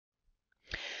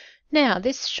Now,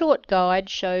 this short guide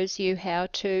shows you how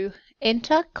to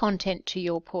enter content to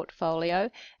your portfolio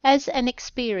as an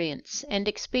experience, and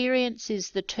experience is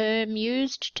the term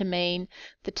used to mean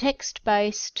the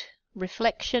text-based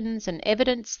reflections and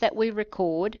evidence that we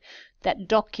record that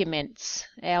documents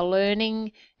our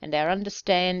learning and our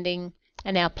understanding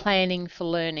and our planning for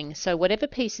learning. So whatever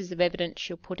pieces of evidence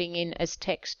you're putting in as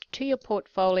text to your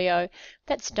portfolio,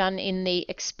 that's done in the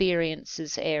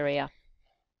experiences area.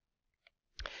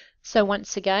 So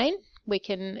once again, we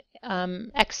can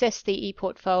access the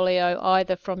ePortfolio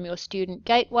either from your student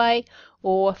gateway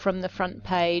or from the front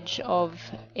page of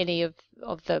any of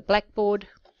the Blackboard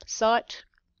site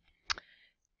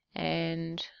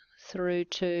and through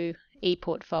to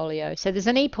ePortfolio. So there's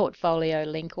an ePortfolio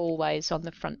link always on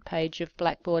the front page of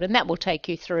Blackboard, and that will take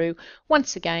you through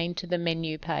once again to the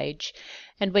menu page.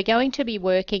 And we're going to be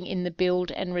working in the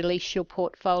Build and Release Your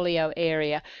Portfolio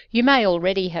area. You may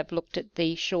already have looked at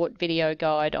the short video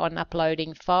guide on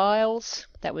uploading files.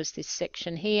 That was this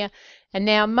section here. And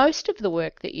now most of the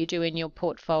work that you do in your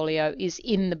portfolio is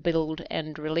in the Build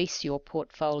and Release Your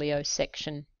Portfolio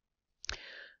section.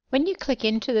 When you click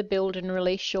into the Build and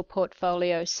Release Your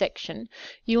Portfolio section,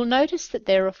 you'll notice that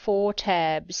there are 4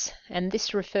 tabs, and this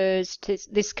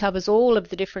covers all of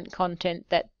the different content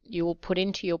that you will put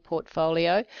into your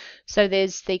portfolio. So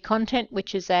there's the content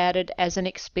which is added as an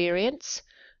experience,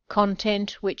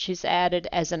 content which is added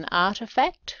as an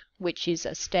artifact, which is a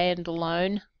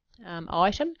standalone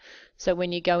item. So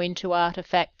when you go into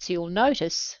artifacts, you'll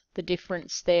notice the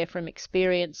difference there from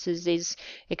experiences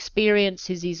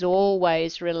is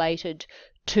always related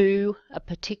to a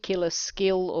particular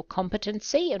skill or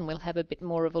competency, and we'll have a bit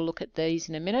more of a look at these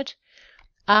in a minute.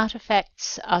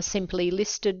 Artifacts are simply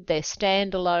listed, they're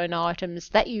standalone items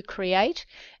that you create,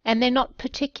 and they're not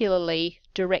particularly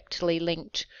directly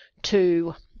linked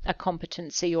to a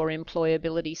competency or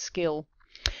employability skill.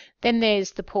 Then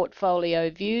there's the Portfolio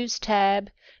Views tab.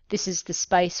 This is the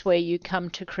space where you come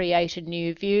to create a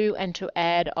new view and to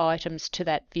add items to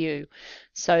that view.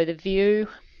 So the view,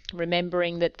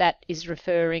 remembering that that is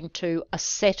referring to a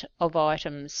set of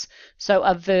items, so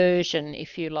a version,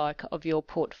 if you like, of your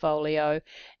portfolio.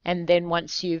 And then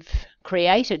once you've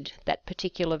created that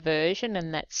particular version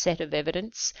and that set of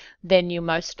evidence, then you're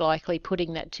most likely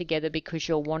putting that together because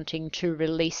you're wanting to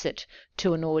release it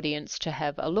to an audience to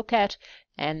have a look at,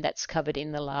 and that's covered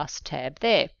in the last tab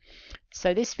there.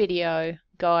 So this video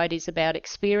guide is about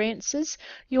experiences.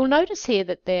 You'll notice here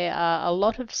that there are a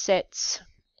lot of sets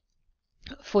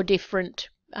for different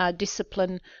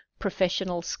discipline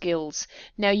professional skills.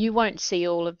 Now you won't see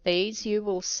all of these. You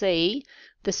will see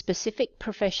the specific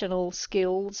professional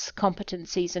skills,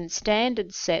 competencies and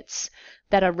standard sets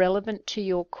that are relevant to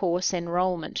your course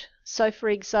enrollment. So for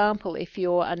example, if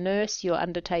you're a nurse, you're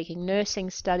undertaking nursing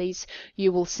studies,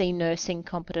 you will see nursing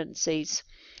competencies.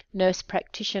 Nurse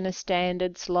practitioner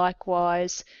standards,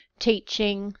 likewise,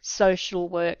 teaching, social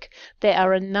work. There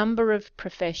are a number of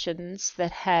professions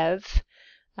that have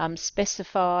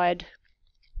specified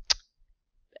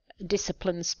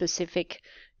discipline-specific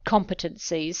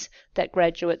competencies that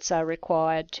graduates are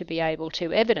required to be able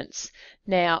to evidence.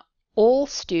 Now, all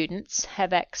students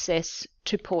have access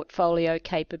to portfolio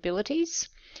capabilities,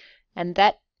 and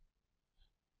that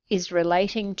is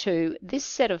relating to this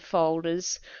set of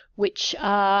folders, which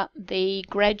are the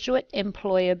graduate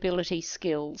employability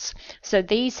skills. So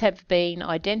these have been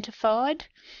identified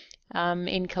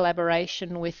in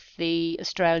collaboration with the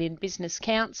Australian Business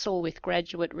Council, with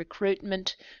graduate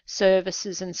recruitment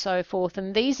services and so forth.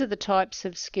 And these are the types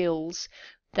of skills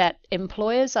that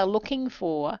employers are looking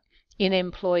for in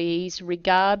employees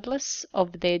regardless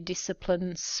of their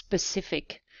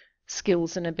discipline-specific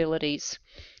skills and abilities.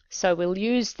 So we'll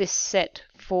use this set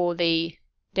for the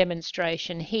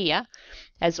demonstration here,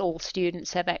 as all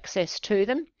students have access to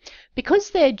them. Because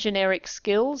they're generic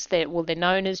skills, they're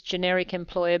known as generic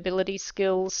employability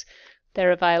skills,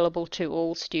 they're available to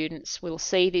all students. We'll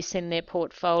see this in their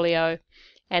portfolio,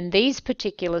 and these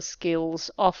particular skills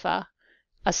offer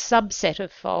a subset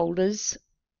of folders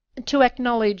to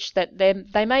acknowledge that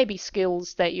they may be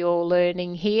skills that you're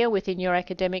learning here within your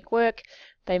academic work.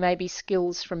 They may be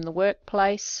skills from the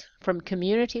workplace, from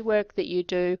community work that you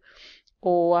do,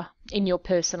 or in your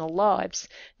personal lives.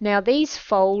 Now these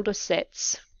folder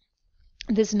sets,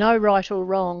 there's no right or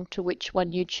wrong to which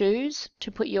one you choose to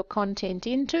put your content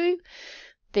into.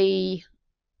 The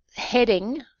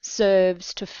heading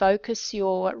serves to focus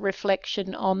your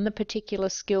reflection on the particular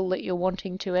skill that you're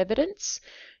wanting to evidence.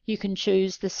 You can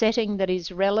choose the setting that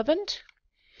is relevant,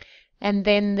 and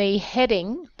then the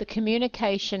heading, the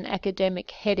communication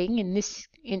academic heading in this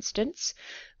instance,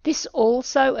 This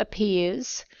also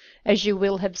appears, as you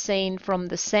will have seen from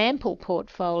the sample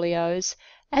portfolios,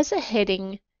 as a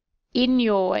heading in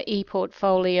your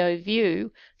ePortfolio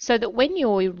view, so that when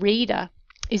your reader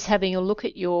is having a look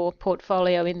at your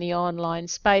portfolio in the online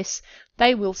space,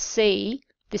 they will see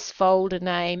this folder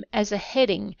name as a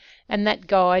heading, and that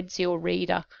guides your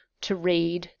reader to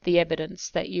read the evidence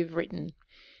that you've written.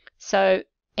 So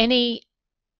any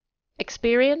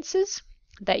experiences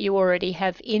that you already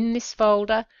have in this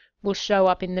folder will show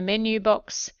up in the menu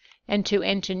box, and to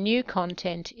enter new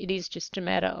content, it is just a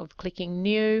matter of clicking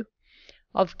New,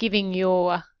 of giving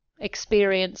your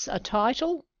experience a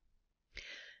title.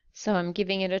 So I'm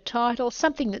giving it a title,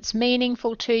 something that's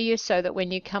meaningful to you, so that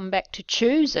when you come back to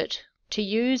choose it to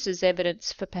use as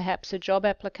evidence for perhaps a job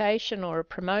application or a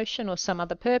promotion or some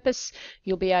other purpose,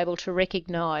 you'll be able to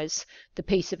recognize the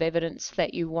piece of evidence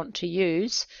that you want to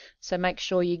use. So make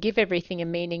sure you give everything a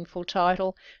meaningful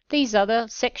title. These other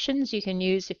sections you can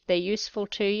use if they're useful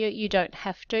to you. You don't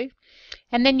have to.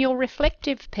 And then your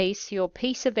reflective piece, your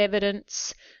piece of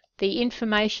evidence, the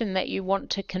information that you want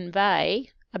to convey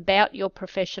about your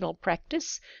professional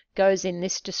practice, goes in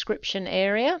this description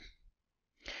area.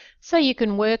 So you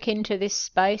can work into this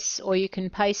space, or you can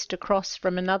paste across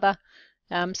from another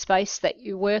space that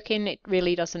you work in. It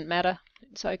really doesn't matter.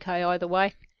 It's okay either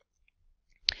way.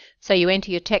 So you enter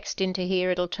your text into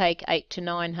here. It'll take 800 to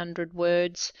 900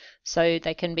 words, so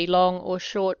they can be long or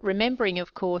short, remembering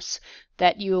of course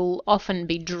that you'll often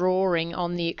be drawing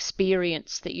on the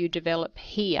experience that you develop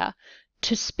here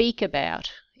to speak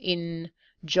about in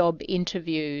job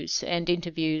interviews and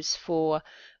interviews for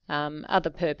other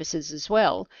purposes as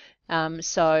well.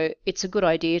 So it's a good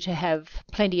idea to have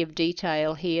plenty of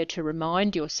detail here to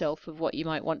remind yourself of what you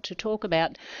might want to talk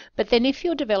about. But then if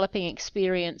you're developing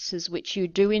experiences which you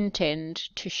do intend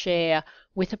to share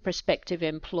with a prospective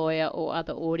employer or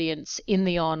other audience in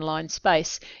the online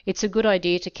space, it's a good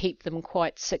idea to keep them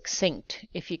quite succinct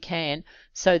if you can,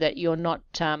 so that you're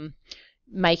not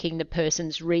making the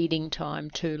person's reading time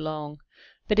too long.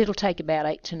 But it'll take about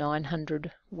 800 to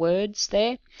 900 words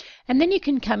there. And then you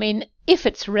can come in, if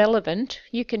it's relevant,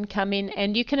 you can come in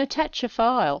and you can attach a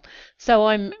file. So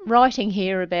I'm writing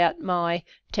here about my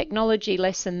technology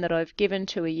lesson that I've given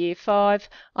to a Year 5.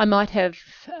 I might have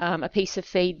a piece of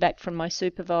feedback from my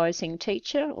supervising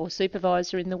teacher or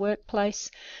supervisor in the workplace.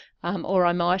 Or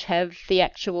I might have the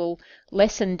actual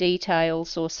lesson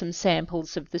details or some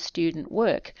samples of the student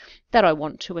work that I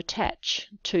want to attach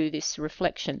to this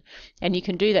reflection. And you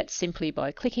can do that simply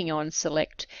by clicking on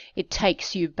Select. It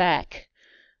takes you back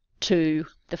to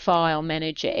the File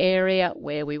Manager area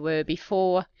where we were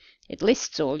before. It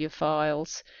lists all your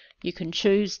files. You can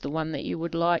choose the one that you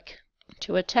would like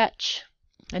to attach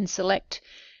and select.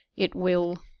 It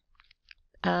will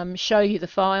show you the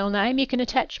file name. You can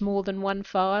attach more than one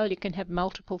file. You can have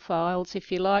multiple files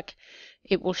if you like.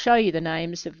 It will show you the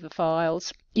names of the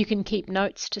files. You can keep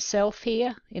notes to self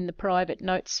here in the private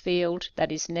notes field.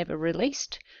 That is never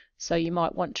released, so you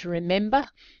might want to remember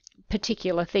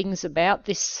particular things about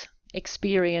this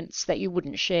experience that you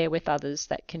wouldn't share with others.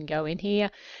 That can go in here.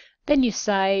 Then you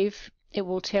save. It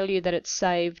will tell you that it's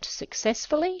saved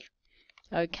successfully.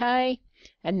 Okay.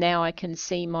 And now I can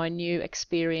see my new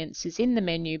experiences in the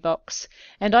menu box,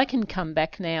 and I can come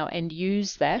back now and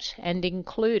use that and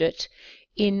include it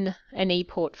in an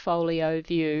ePortfolio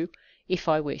view if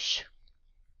I wish.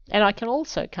 And I can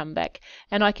also come back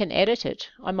and I can edit it.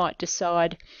 I might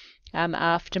decide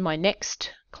after my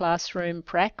next classroom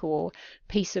prac or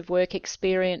piece of work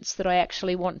experience that I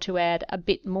actually want to add a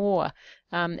bit more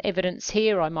evidence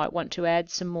here. I might want to add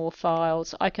some more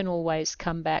files. I can always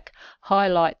come back,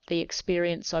 highlight the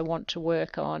experience I want to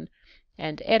work on,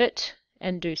 and edit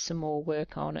and do some more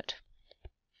work on it.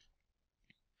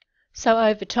 So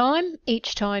over time,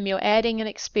 each time you're adding an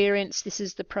experience, this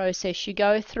is the process you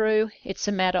go through. It's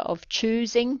a matter of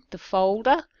choosing the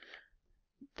folder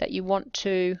that you want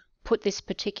to put this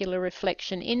particular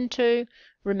reflection into,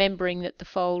 remembering that the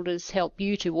folders help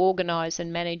you to organize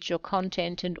and manage your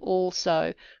content, and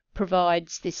also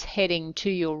provides this heading to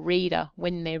your reader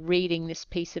when they're reading this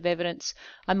piece of evidence.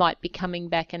 I might be coming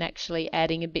back and actually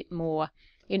adding a bit more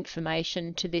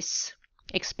information to this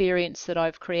experience that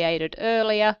I've created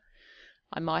earlier.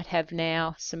 I might have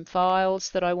now some files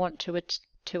that I want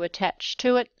to attach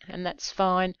to it, and that's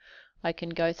fine. I can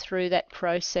go through that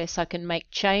process. I can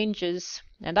make changes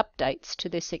and updates to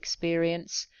this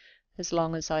experience as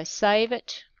long as I save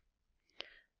it.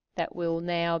 That will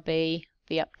now be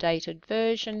the updated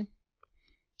version.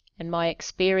 And my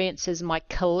experiences, my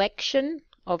collection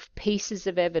of pieces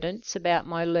of evidence about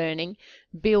my learning,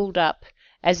 build up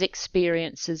as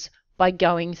experiences by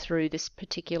going through this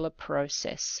particular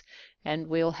process. And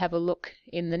we'll have a look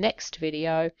in the next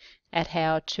video at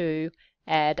how to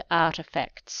add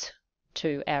artifacts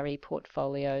to our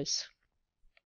ePortfolios.